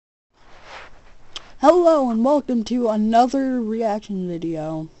Hello and welcome to another reaction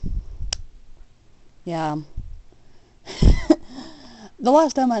video. Yeah. The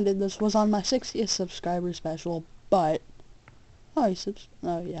last time I did this was on my 60th subscriber special, but oh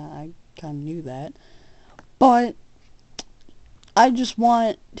yeah, I kind of knew that. But I just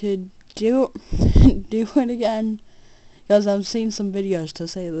want to do it again because I've seen some videos, to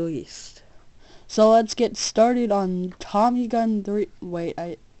say the least. So let's get started on Tommy Gun 3. Wait,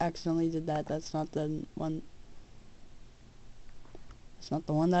 I accidentally did that. That's not the one. It's not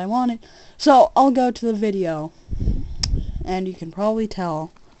the one that I wanted. So I'll go to the video, and you can probably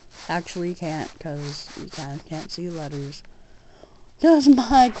tell. Actually, you can't, because you can't see letters, because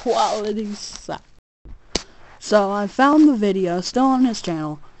my quality sucks. So I found the video, still on his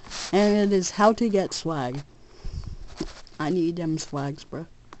channel, and it is how to get swag. I need them swags, bro.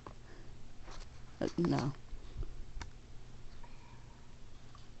 No.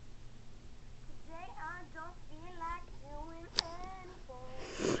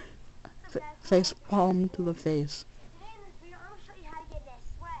 Face palm to the face. Today in this video, I'm going to show you how to get that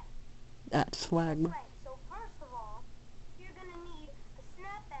swag. That swag. Right, so first of all, you're going to need a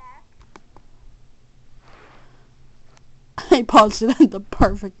snapback. I paused it at the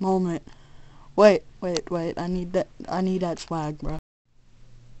perfect moment. Wait, I need that swag, bro.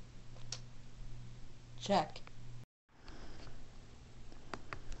 Check.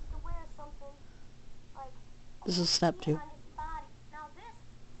 To wear something like This is step 2. on his body. Now this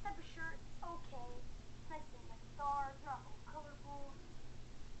type of shirt is okay. Nice and like dark, not colorful.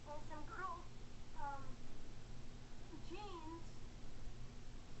 And some good old jeans.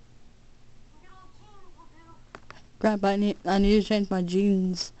 Good old jeans will do. Crap, I need to change my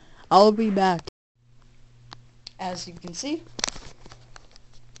jeans. I'll be back. As you can see,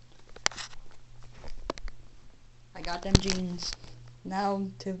 I got them jeans. Now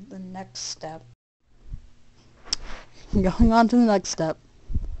to the next step. Going on to the next step.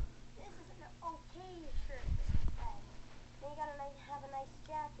 This is an okay shirt. Then you gotta have a nice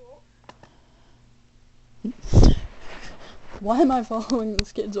jacket. Why am I following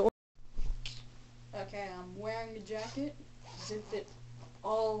this kid's order? Okay, I'm wearing a jacket, zipped it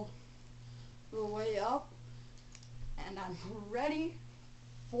all the way up, and I'm ready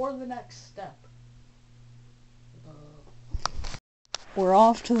for the next step. We're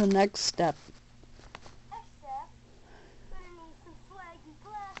off to the next step. Next step, you're gonna need some swag and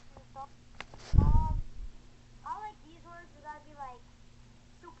glasses. I like these ones because I'd be like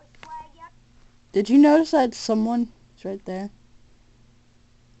super swaggy. Did you notice that someone is right there?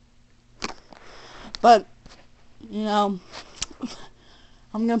 But, you know,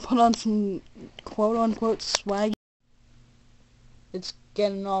 I'm gonna put on some quote-unquote swag. It's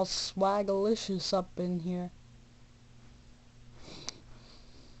getting all swagalicious up in here.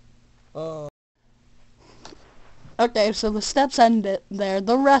 Okay, so the steps end it there.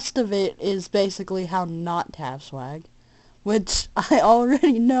 The rest of it is basically how not to have swag, which I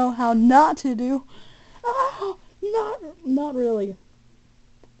already know how not to do. Oh, not really.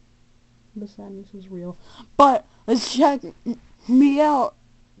 The sadness is real. But let's check me out.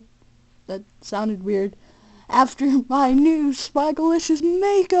 That sounded weird. After my new Swagalicious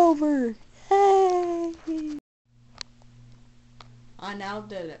makeover. Hey! I now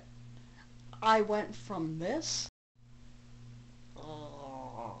did it. I went from this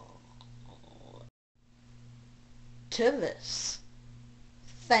to this.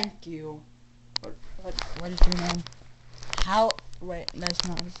 Thank you. What is your name? Wait, that's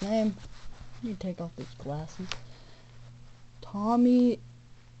not his name. Let me take off these glasses. Tommy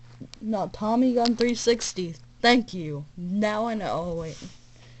Gun 360. Thank you. Now I know. Oh, wait.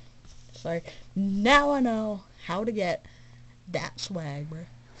 Sorry. Now I know how to get that swag, bro.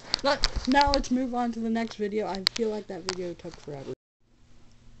 Now let's move on to the next video. I feel like that video took forever.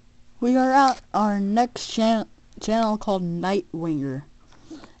 We are at our next channel called Nightwinger.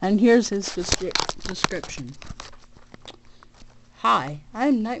 And here's his description. Hi,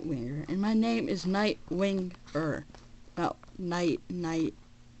 I'm Nightwinger, and my name is Nightwinger. No, Nightwinger.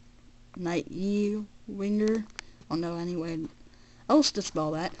 I don't know any way else to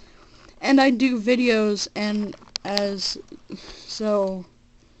spell that. And I do videos, and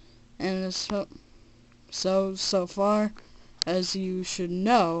so far as you should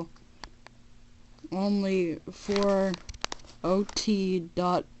know, only for OT ...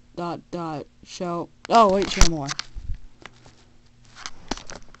 show. Oh wait, show more.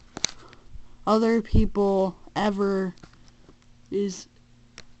 Other people ever is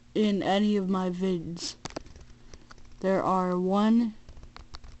in any of my vids. There are one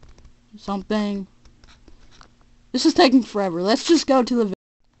something. This is taking forever. Let's just go to the video.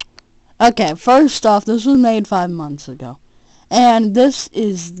 Okay, first off, this was made 5 months ago. And this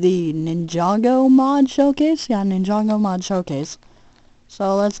is the Ninjago mod showcase. Yeah, Ninjago mod showcase.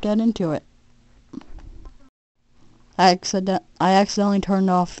 So let's get into it. I accidentally turned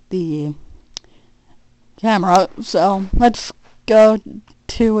off the camera, so let's go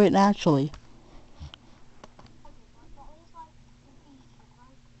to it actually.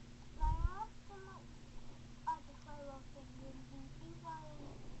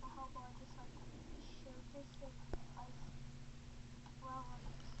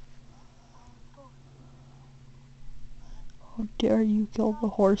 How dare you kill the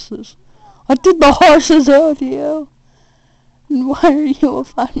horses? What did the horses owe to you? And why are you a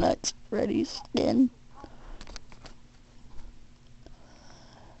Five Nights at Freddy's skin?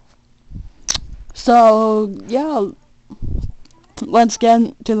 So, yeah, let's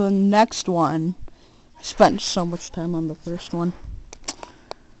get to the next one. I spent so much time on the first one.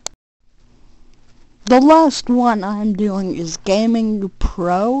 The last one I'm doing is Gaming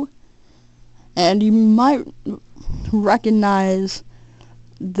Pro, and you might recognize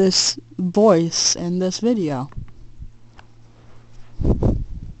this voice in this video.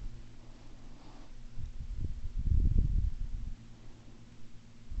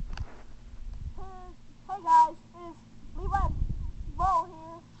 Hey guys, it's Levi Bo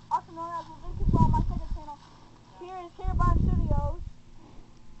here, also known as Vintage Bo on my second channel. Here is Carabine Studios,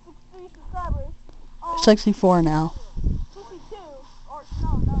 63 subscribers. 64 now. 62, or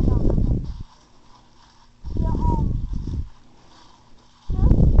no. Yeah,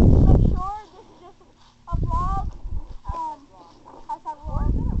 just make sure this is just a vlog. Hashtag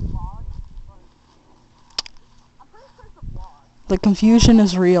vlog. I'm pretty sure it's a vlog. The confusion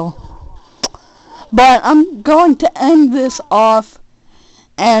is real. But I'm going to end this off,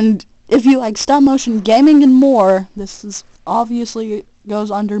 and if you like stop motion gaming and more, this is obviously goes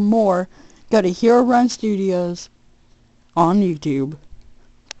under more, go to Hero Run Studios on YouTube.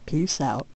 Peace out.